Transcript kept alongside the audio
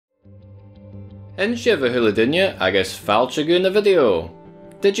In Shivahuladunja agus Falchagu na video.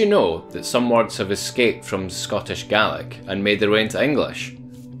 Did you know that some words have escaped from Scottish Gaelic and made their way into English?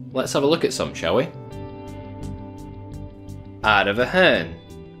 Let's have a look at some, shall we? Ar of a hen.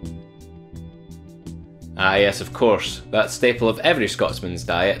 Ah yes, of course, that staple of every Scotsman's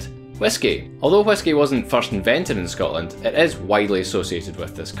diet, whisky. Although whisky wasn't first invented in Scotland, it is widely associated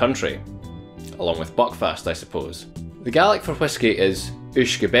with this country. Along with Buckfast, I suppose. The Gaelic for whisky is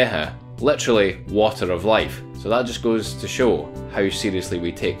uisge, literally water of life, so that just goes to show how seriously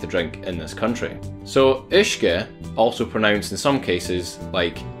we take the drink in this country. So uisge, also pronounced in some cases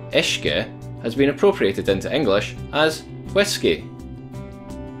like ishge, has been appropriated into English as whisky.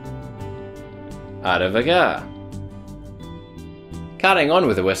 Aravaga. Carrying on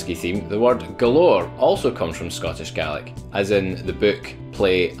with the whisky theme, the word galore also comes from Scottish Gaelic, as in the book,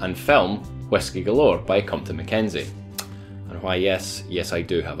 play and film Whisky Galore by Compton Mackenzie. And why yes, I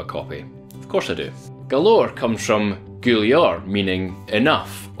do have a copy. Of course I do. Galore comes from gulior, meaning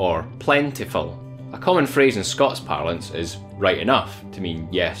enough or plentiful. A common phrase in Scots parlance is right enough, to mean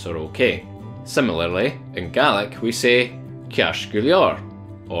yes or okay. Similarly, in Gaelic we say ceas gulior,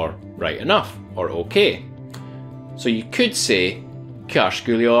 or right enough, or okay. So you could say ceas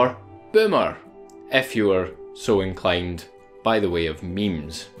gulior boomer, if you were so inclined by the way of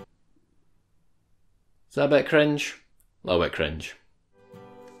memes. Is that a bit cringe? A little bit cringe.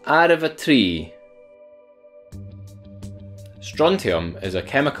 Out of a tree. Strontium is a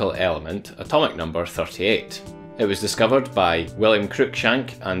chemical element, atomic number 38. It was discovered by William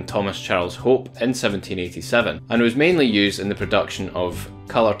Cruikshank and Thomas Charles Hope in 1787 and was mainly used in the production of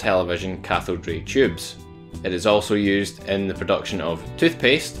colour television cathode ray tubes. It is also used in the production of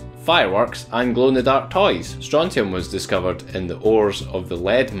toothpaste, fireworks and glow-in-the-dark toys. Strontium was discovered in the ores of the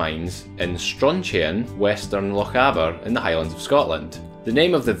lead mines in Strontian, Western Lochaber in the Highlands of Scotland. The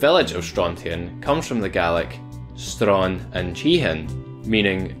name of the village of Strontian comes from the Gaelic Stron and Chihan,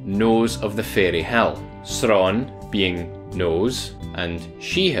 meaning nose of the fairy hill. Stron being nose and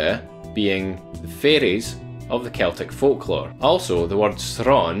Sheha being the fairies of the Celtic folklore. Also, the word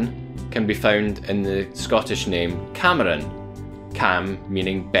Stron can be found in the Scottish name Cameron, Cam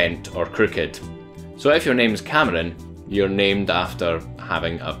meaning bent or crooked. So if your name's Cameron, you're named after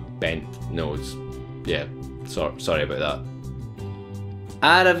having a bent nose. Yeah, sorry about that.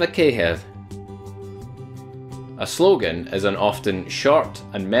 Aravakehead. A slogan is an often short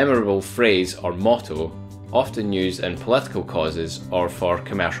and memorable phrase or motto, often used in political causes or for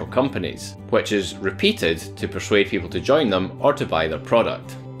commercial companies, which is repeated to persuade people to join them or to buy their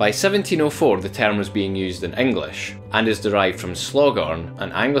product. By 1704 the term was being used in English, and is derived from slogorn,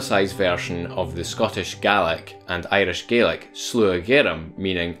 an anglicised version of the Scottish Gaelic and Irish Gaelic slua gerum,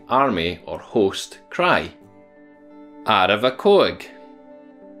 meaning army or host cry. Aravacoig.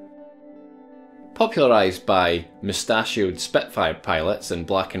 Popularised by mustachioed Spitfire pilots in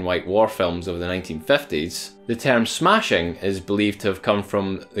black and white war films of the 1950s, the term smashing is believed to have come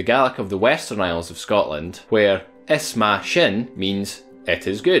from the Gaelic of the Western Isles of Scotland, where isma shin means it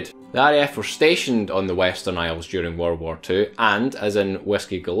is good. The RAF were stationed on the Western Isles during World War II and, as in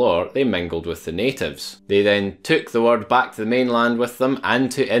Whisky Galore, they mingled with the natives. They then took the word back to the mainland with them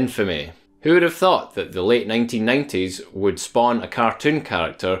and to infamy. Who would have thought that the late 1990s would spawn a cartoon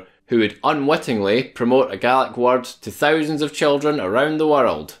character who would unwittingly promote a Gaelic word to thousands of children around the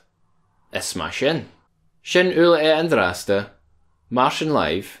world? Isma shin. Shin ula e andrasta, Martian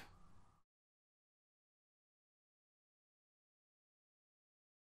live,